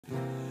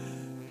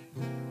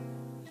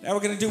Now we're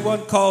going to do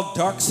one called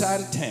Dark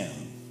Side of Town.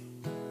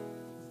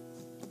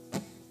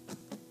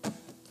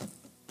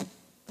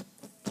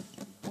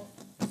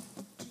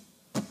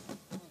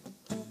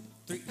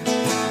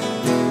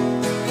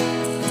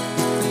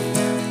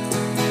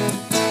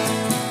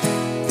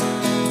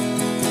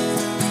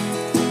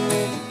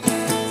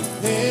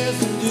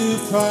 There's a new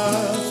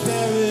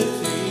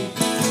prosperity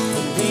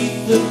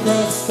beneath the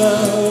crust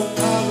of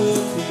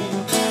poverty.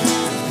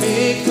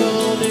 Take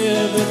on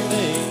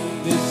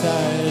everything this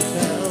side of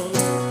town.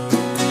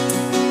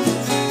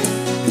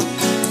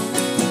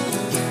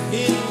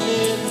 Hidden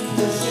in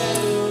the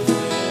shadows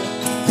there,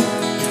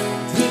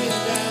 driven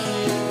down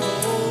in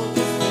cold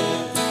despair.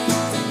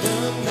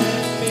 Young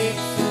man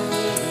makes a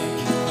living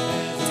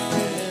as he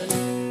can.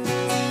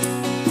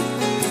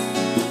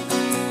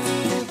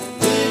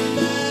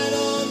 Midnight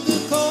on the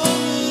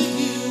corner,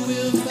 you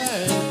will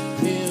find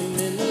him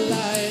in the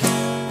light,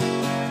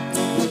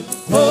 with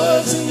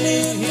poison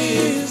in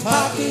his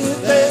pocket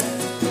that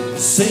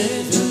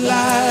sent to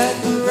light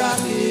the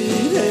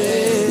rocket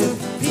head.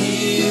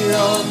 Here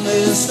on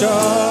this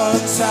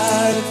dark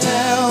side of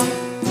town,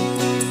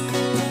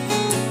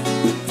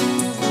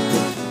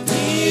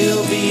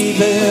 he'll be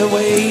there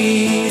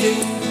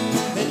waiting,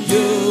 and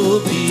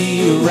you'll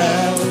be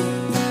around.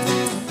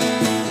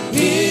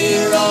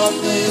 Here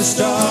on this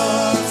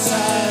dark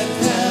side of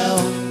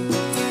town,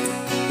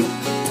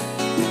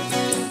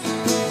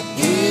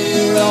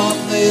 here on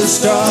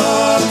this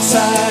dark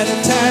side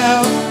of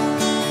town.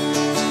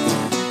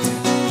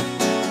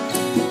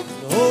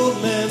 The old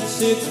man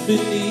sits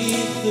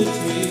beneath the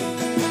tree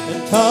and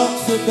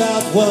talks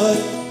about what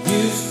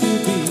used to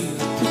be,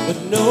 but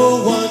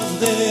no one's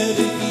there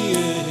to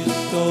hear his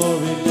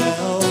story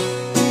now.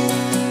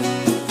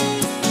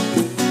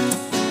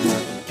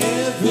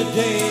 Every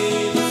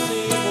day the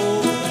same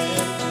old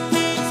man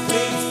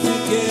scrapes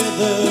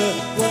together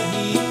what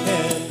he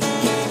can,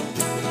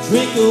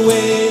 drink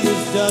away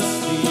this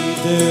dusty,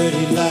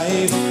 dirty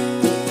life.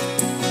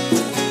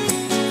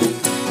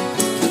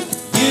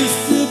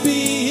 Used to be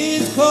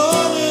his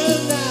corner,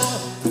 now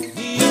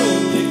he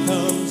only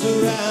comes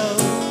around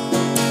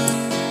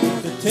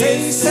to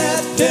taste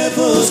that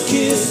devil's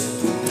kiss,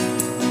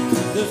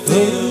 the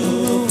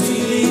fatal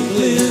feeling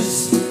bliss.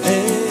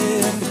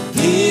 And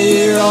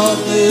here on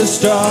this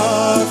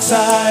dark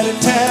side of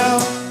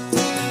town,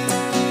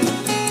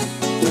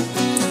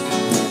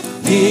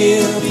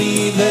 he'll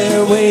be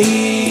there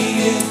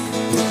waiting,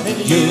 and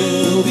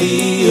you'll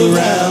be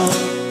around.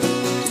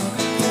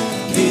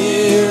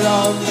 Here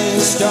on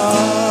this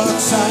dark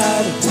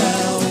side of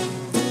town,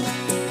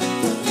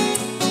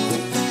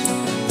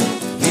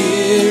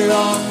 here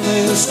on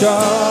this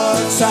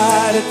dark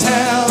side of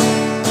town.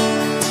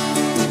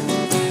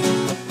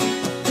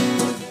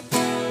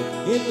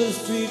 In the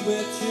street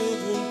where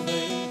children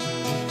play,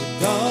 with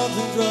dogs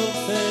and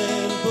drums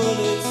and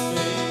bullets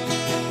stray,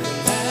 they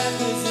laugh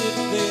as if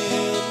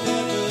they'll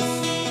never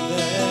see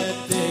that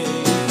day.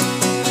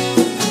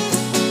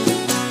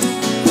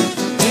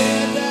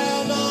 They're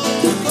down on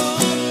the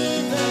corner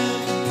now,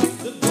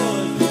 the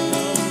boys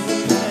become the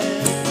man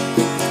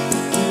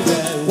to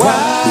that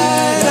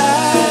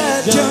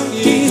wide-eyed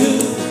junkie who,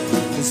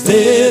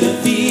 instead of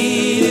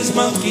feed his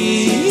monkey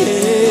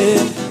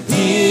head.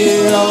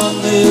 Here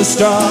on this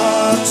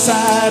dark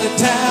side of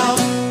town,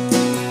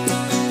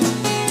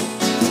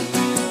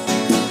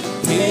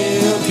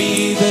 he'll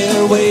be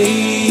there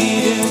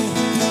waiting,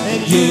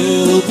 and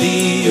you'll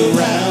be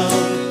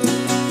around.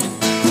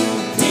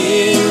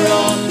 Here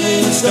on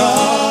this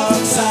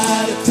dark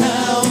side of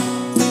town,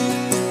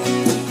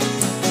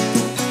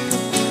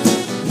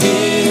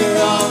 here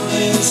on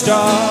this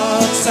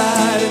dark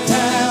side of town.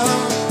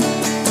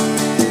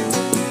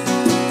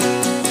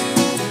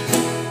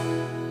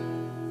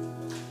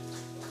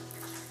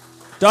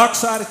 Dark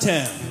Side of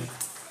Town.